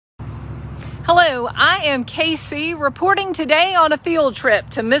Hello, I am Casey reporting today on a field trip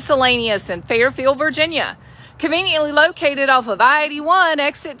to Miss-Ellaneous in Fairfield, Virginia. Conveniently located off of I-81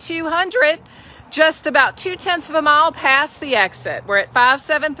 exit 200, just about 0.2 of a mile past the exit. We're at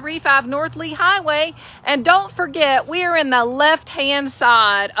 5735 N Lee Hwy, and don't forget, we are in the left-hand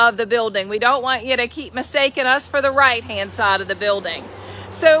side of the building. We don't want you to keep mistaking us for the right-hand side of the building.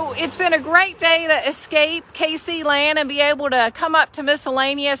 So it's been a great day to escape KC land and be able to come up to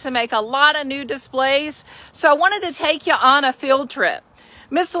Miss-Ellaneous and make a lot of new displays. So I wanted to take you on a field trip.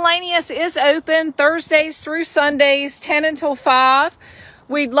 Miss-Ellaneous is open Thursdays through Sundays, 10 until 5.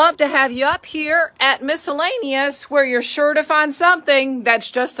 We'd love to have you up here at Miss-Ellaneous, where you're sure to find something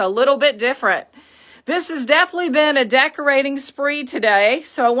that's just a little bit different. This has definitely been a decorating spree today,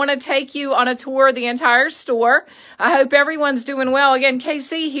 so I want to take you on a tour of the entire store. I hope everyone's doing well. Again,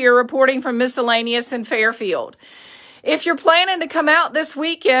 KC here reporting from Miss-Ellaneous in Fairfield. If you're planning to come out this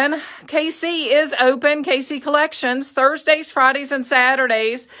weekend, KC is open, KC Collections, Thursdays, Fridays, and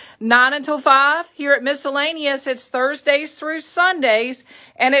Saturdays, 9 until 5. Here at Miss-Ellaneous, it's Thursdays through Sundays,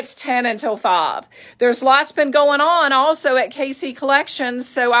 and it's 10 until 5. There's lots been going on also at KC Collections,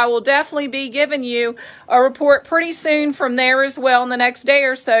 so I will definitely be giving you a report pretty soon from there as well in the next day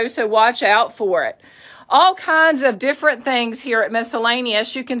or so, so watch out for it. All kinds of different things here at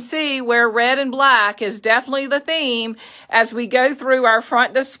Miss-Ellaneous. You can see where red and black is definitely the theme as we go through our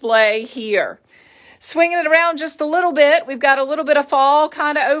front display here. Swinging it around just a little bit, we've got a little bit of fall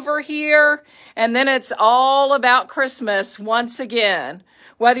kind of over here, and then it's all about Christmas once again.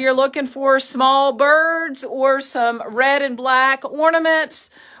 Whether you're looking for small birds or some red and black ornaments,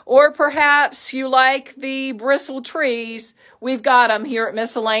 or perhaps you like the bristle trees, we've got them here at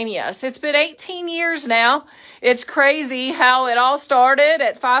Miss-Ellaneous. It's been 18 years now. It's crazy how it all started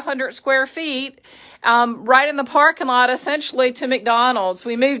at 500 square feet, right in the parking lot, essentially, to McDonald's.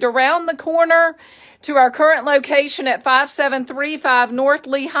 We moved around the corner to our current location at 5735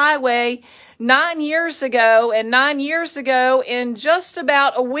 N Lee Hwy 9 years ago, and 9 years ago, in just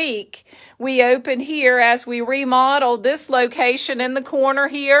about a week, we opened here as we remodeled this location in the corner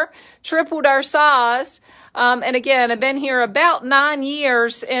here, tripled our size, and again, I've been here about 9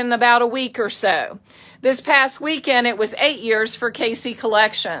 years in about a week or so. This past weekend, it was 8 years for KC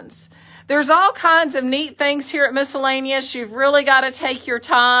Collections. There's all kinds of neat things here at Miss-Ellaneous. You've really got to take your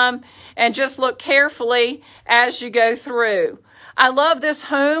time and just look carefully as you go through. I love this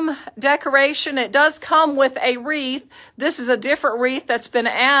home decoration. It does come with a wreath. This is a different wreath that's been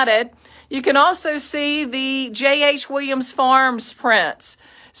added. You can also see the J.H. Williams Farms prints.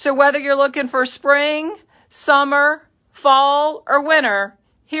 So whether you're looking for spring, summer, fall, or winter,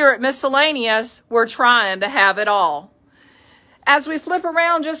 here at Miss-Ellaneous, we're trying to have it all. As we flip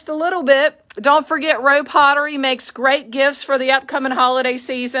around just a little bit, don't forget Row Pottery makes great gifts for the upcoming holiday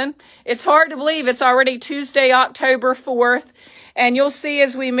season. It's hard to believe it's already Tuesday, October 4th. And you'll see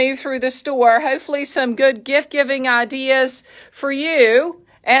as we move through the store, hopefully some good gift-giving ideas for you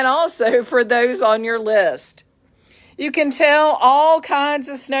and also for those on your list. You can tell all kinds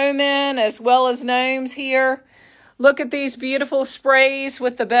of snowmen as well as gnomes here. Look at these beautiful sprays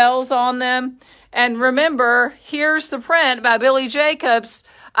with the bells on them. And remember, here's the print by Billy Jacobs,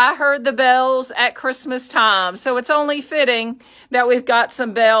 I heard the bells at Christmas time. So it's only fitting that we've got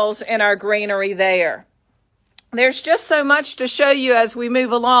some bells in our greenery there. There's just so much to show you as we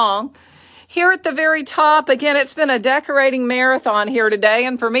move along. Here at the very top, again, it's been a decorating marathon here today.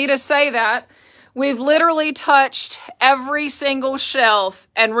 And for me to say that, we've literally touched every single shelf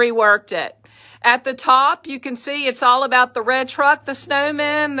and reworked it. At the top, you can see it's all about the red truck, the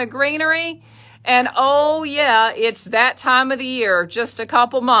snowmen, the greenery. And oh yeah, it's that time of the year, just a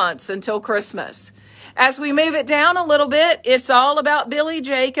couple months until Christmas. As we move it down a little bit, it's all about Billy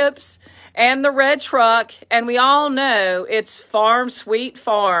Jacobs and the red truck, and we all know it's Farm Sweet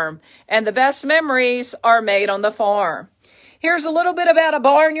Farm, and the best memories are made on the farm. Here's a little bit about a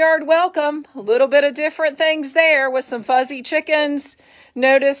barnyard welcome, a little bit of different things there with some fuzzy chickens.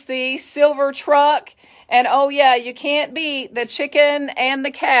 Notice the silver truck, and oh yeah, you can't beat the chicken and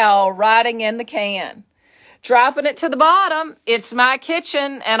the cow riding in the can. Dropping it to the bottom, it's my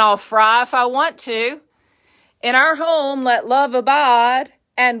kitchen, and I'll fry if I want to. In our home, let love abide,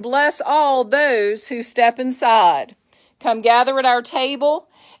 and bless all those who step inside. Come gather at our table,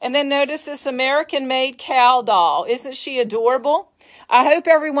 and then notice this American-made cow doll. Isn't she adorable? I hope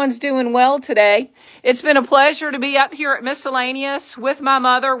everyone's doing well today. It's been a pleasure to be up here at Miss-Ellaneous with my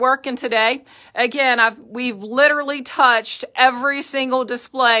mother working today. Again, we've literally touched every single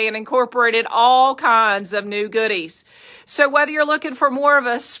display and incorporated all kinds of new goodies. So whether you're looking for more of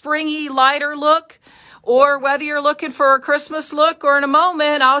a springy, lighter look, or whether you're looking for a Christmas look, or in a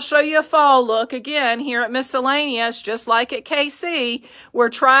moment, I'll show you a fall look. Again, here at Miss-Ellaneous, just like at KC, we're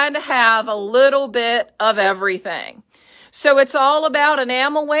trying to have a little bit of everything. So it's all about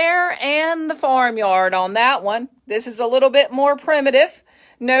enamelware and the farmyard on that one. This is a little bit more primitive.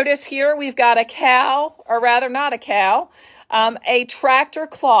 Notice here we've got a cow, or rather not a cow, a tractor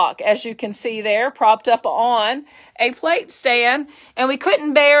clock, as you can see there, propped up on a plate stand. And we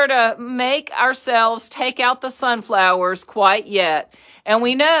couldn't bear to make ourselves take out the sunflowers quite yet. And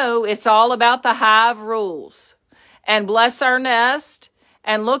we know it's all about the hive rules. And bless our nest,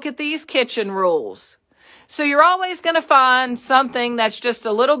 and look at these kitchen rules. So you're always going to find something that's just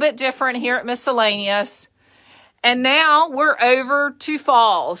a little bit different here at Miss-Ellaneous. And now we're over to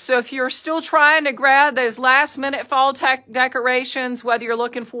fall. So if you're still trying to grab those last minute fall decorations, whether you're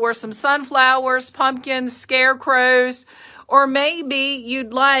looking for some sunflowers, pumpkins, scarecrows, or maybe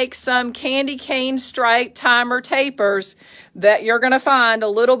you'd like some candy cane stripe timer tapers, that you're going to find a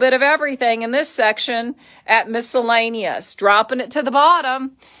little bit of everything in this section at Miss-Ellaneous. Dropping it to the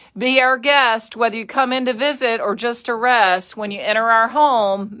bottom. Be our guest, whether you come in to visit or just to rest. When you enter our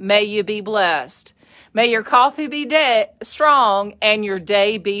home, may you be blessed. May your coffee be strong and your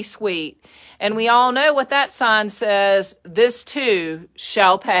day be sweet. And we all know what that sign says, this too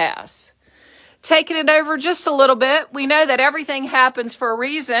shall pass. Taking it over just a little bit, we know that everything happens for a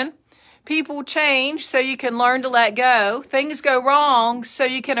reason. People change so you can learn to let go. Things go wrong so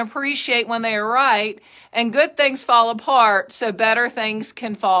you can appreciate when they are right. And good things fall apart so better things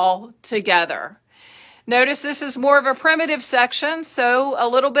can fall together. Notice this is more of a primitive section, so a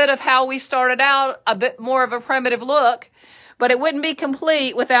little bit of how we started out, a bit more of a primitive look, but it wouldn't be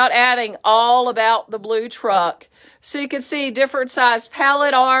complete without adding all about the blue truck. So you can see different size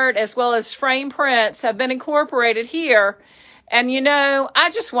palette art as well as frame prints have been incorporated here. And you know,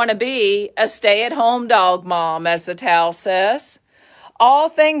 I just want to be a stay-at-home dog mom, as the towel says. All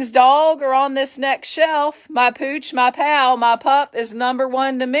things dog are on this next shelf. My pooch, my pal, my pup is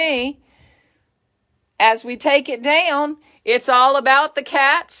 #1 to me. As we take it down, it's all about the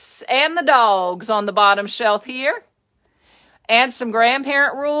cats and the dogs on the bottom shelf here. And some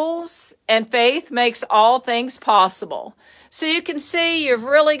grandparent rules, and faith makes all things possible. So you can see you've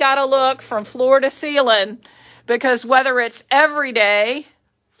really got to look from floor to ceiling, because whether it's everyday,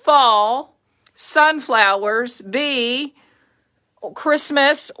 fall, sunflowers, bee,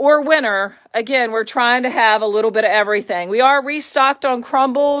 Christmas, or winter, again, we're trying to have a little bit of everything. We are restocked on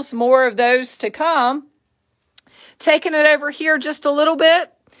crumbles, more of those to come. Taking it over here just a little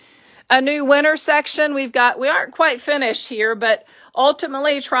bit, a new winter section. We aren't quite finished here, but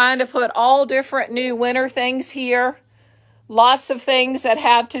ultimately trying to put all different new winter things here. Lots of things that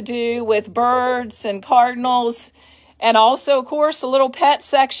have to do with birds and cardinals, and also, of course, a little pet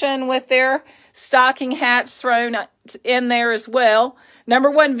section with their stocking hats thrown in there as well.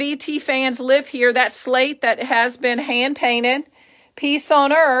 #1 VT fans live here. That slate that has been hand painted. Peace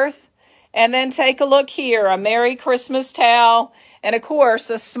on Earth. And then take a look here, a Merry Christmas towel, and of course,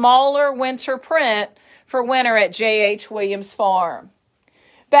 a smaller winter print for winter at J.H. Williams Farm.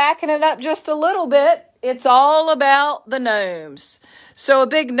 Backing it up just a little bit, it's all about the gnomes. So a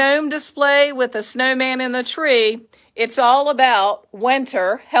big gnome display with a snowman in the tree. It's all about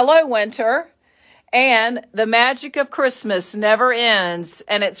winter, hello winter, and the magic of Christmas never ends,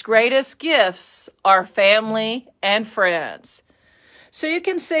 and its greatest gifts are family and friends. So you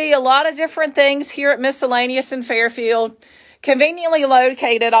can see a lot of different things here at Miss-Ellaneous in Fairfield, conveniently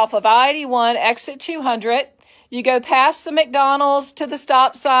located off of I-81, exit 200. You go past the McDonald's to the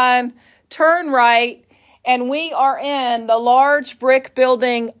stop sign, turn right, and we are in the large brick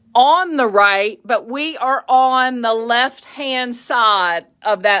building on the right, but we are on the left-hand side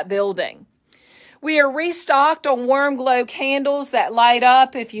of that building. We are restocked on warm glow candles that light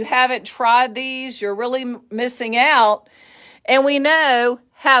up. If you haven't tried these, you're really missing out. And we know,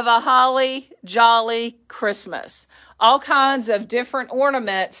 have a holly jolly Christmas. All kinds of different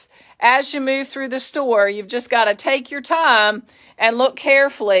ornaments. As you move through the store, you've just got to take your time and look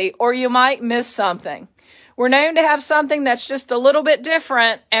carefully, or you might miss something. We're known to have something that's just a little bit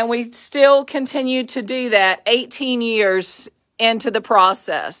different, and we still continue to do that 18 years into the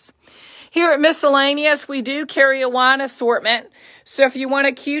process. Here at Miss-Ellaneous, we do carry a wine assortment. So if you want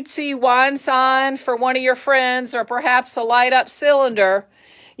a cutesy wine sign for one of your friends, or perhaps a light up cylinder,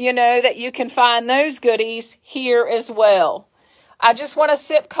 you know that you can find those goodies here as well. I just want to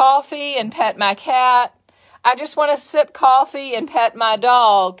sip coffee and pet my cat. I just want to sip coffee and pet my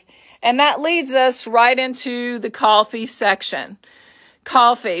dog. And that leads us right into the coffee section.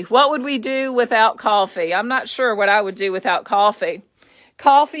 Coffee. What would we do without coffee? I'm not sure what I would do without coffee.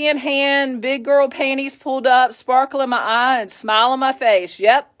 Coffee in hand, big girl panties pulled up, sparkle in my eye, and smile on my face.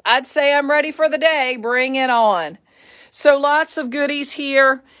 Yep, I'd say I'm ready for the day. Bring it on. So lots of goodies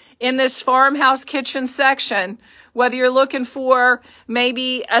here in this farmhouse kitchen section. Whether you're looking for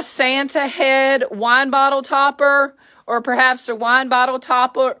maybe a Santa head wine bottle topper, or perhaps a wine bottle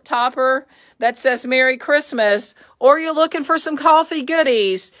topper that says Merry Christmas, or you're looking for some coffee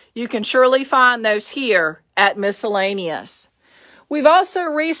goodies, you can surely find those here at Miss-Ellaneous. We've also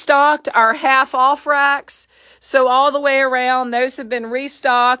restocked our half-off racks. So all the way around, those have been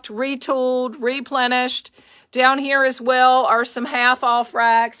restocked, retooled, replenished. Down here as well are some half-off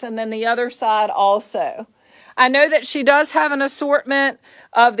racks, and then the other side also. I know that she does have an assortment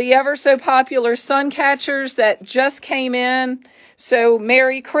of the ever so popular sun catchers that just came in. So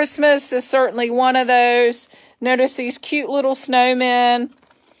Merry Christmas is certainly one of those. Notice these cute little snowmen.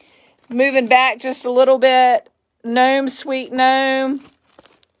 Moving back just a little bit. Gnome, Sweet Gnome.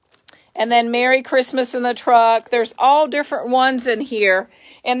 And then Merry Christmas in the truck. There's all different ones in here.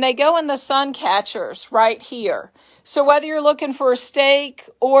 And they go in the sun catchers right here. So whether you're looking for a steak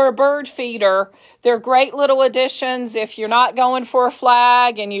or a bird feeder, they're great little additions. If you're not going for a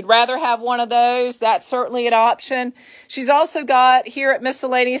flag and you'd rather have one of those, that's certainly an option. She's also got here at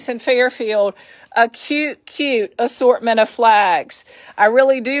Miss-Ellaneous in Fairfield a cute assortment of flags. I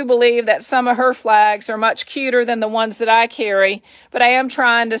really do believe that some of her flags are much cuter than the ones that I carry, but I am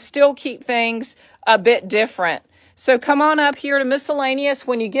trying to still keep things a bit different. So come on up here to Miss-Ellaneous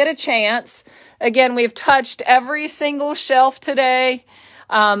when you get a chance. Again, we've touched every single shelf today.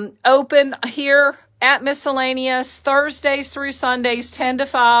 Open here at Miss-Ellaneous Thursdays through Sundays, 10 to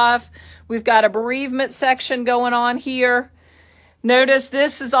 5. We've got a bereavement section going on here. Notice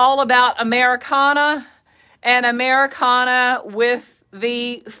this is all about Americana and Americana with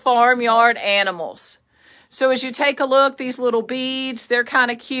the farmyard animals. So as you take a look, these little beads, they're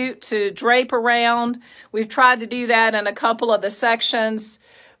kind of cute to drape around. We've tried to do that in a couple of the sections.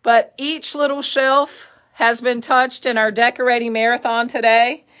 But each little shelf has been touched in our decorating marathon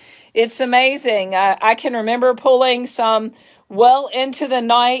today. It's amazing. I can remember pulling some well into the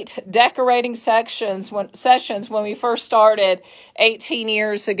night decorating sessions when we first started 18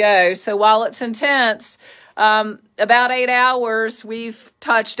 years ago. So while it's intense, about 8 hours, we've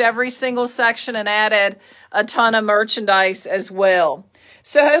touched every single section and added a ton of merchandise as well.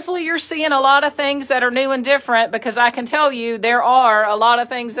 So hopefully you're seeing a lot of things that are new and different, because I can tell you there are a lot of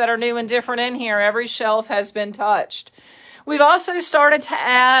things that are new and different in here. Every shelf has been touched. We've also started to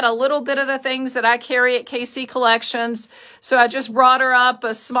add a little bit of the things that I carry at KC Collections. So I just brought her up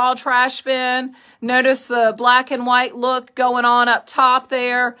a small trash bin. Notice the black and white look going on up top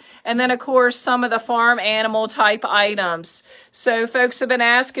there. And then, of course, some of the farm animal type items. So folks have been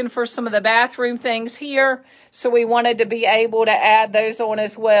asking for some of the bathroom things here. So we wanted to be able to add those on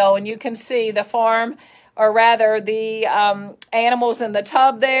as well. And you can see the farm, or rather the animals in the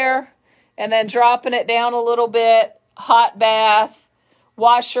tub there. And then dropping it down a little bit. Hot bath,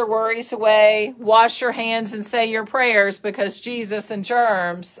 wash your worries away, wash your hands and say your prayers, because Jesus and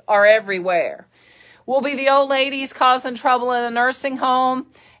germs are everywhere. We'll be the old ladies causing trouble in the nursing home.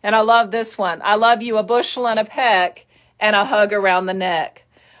 And I love this one. I love you, a bushel and a peck, and a hug around the neck.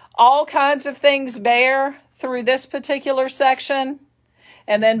 All kinds of things bear through this particular section.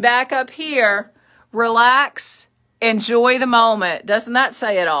 And then back up here, relax, enjoy the moment. Doesn't that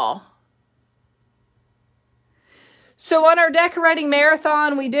say it all? So on our decorating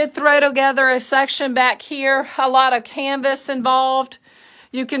marathon, we did throw together a section back here, a lot of canvas involved.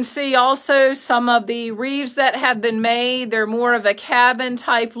 You can see also some of the wreaths that have been made. They're more of a cabin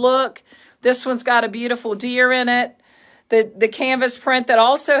type look. This one's got a beautiful deer in it. The canvas print that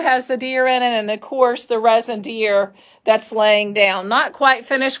also has the deer in it, and of course the resin deer that's laying down. Not quite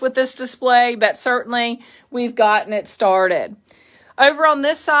finished with this display, but certainly we've gotten it started. Over on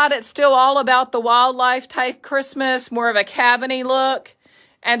this side, it's still all about the wildlife type Christmas, more of a cabiny look.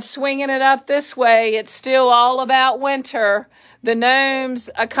 And swinging it up this way, it's still all about winter, the gnomes,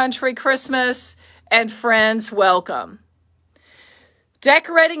 a country Christmas, and friends welcome.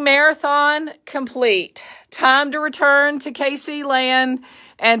 Decorating marathon complete. Time to return to KC Land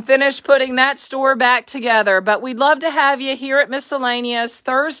and finish putting that store back together. But we'd love to have you here at Miss-Ellaneous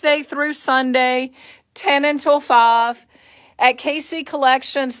Thursday through Sunday, 10 until 5. At KC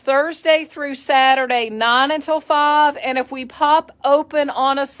Collections, Thursday through Saturday, 9 until 5. And if we pop open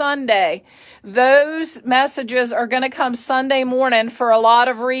on a Sunday, those messages are going to come Sunday morning for a lot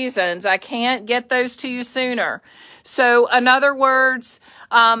of reasons. I can't get those to you sooner. So in other words,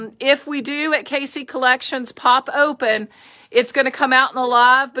 if we do at KC Collections pop open, It's going to come out in the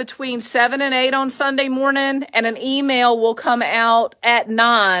live between 7 and 8 on Sunday morning, and an email will come out at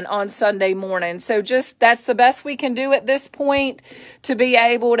 9 on Sunday morning. So that's the best we can do at this point to be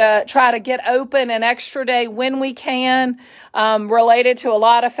able to try to get open an extra day when we can, related to a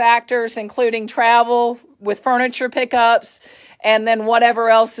lot of factors, including travel with furniture pickups, and then whatever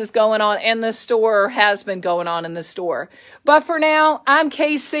else is going on in the store or has been going on in the store. But for now, I'm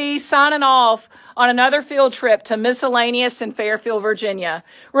KC signing off on another field trip to Miss-Ellaneous in Fairfield, Virginia.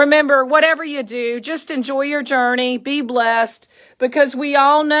 Remember, whatever you do, just enjoy your journey, be blessed, because we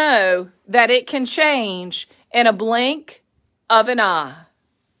all know that it can change in a blink of an eye.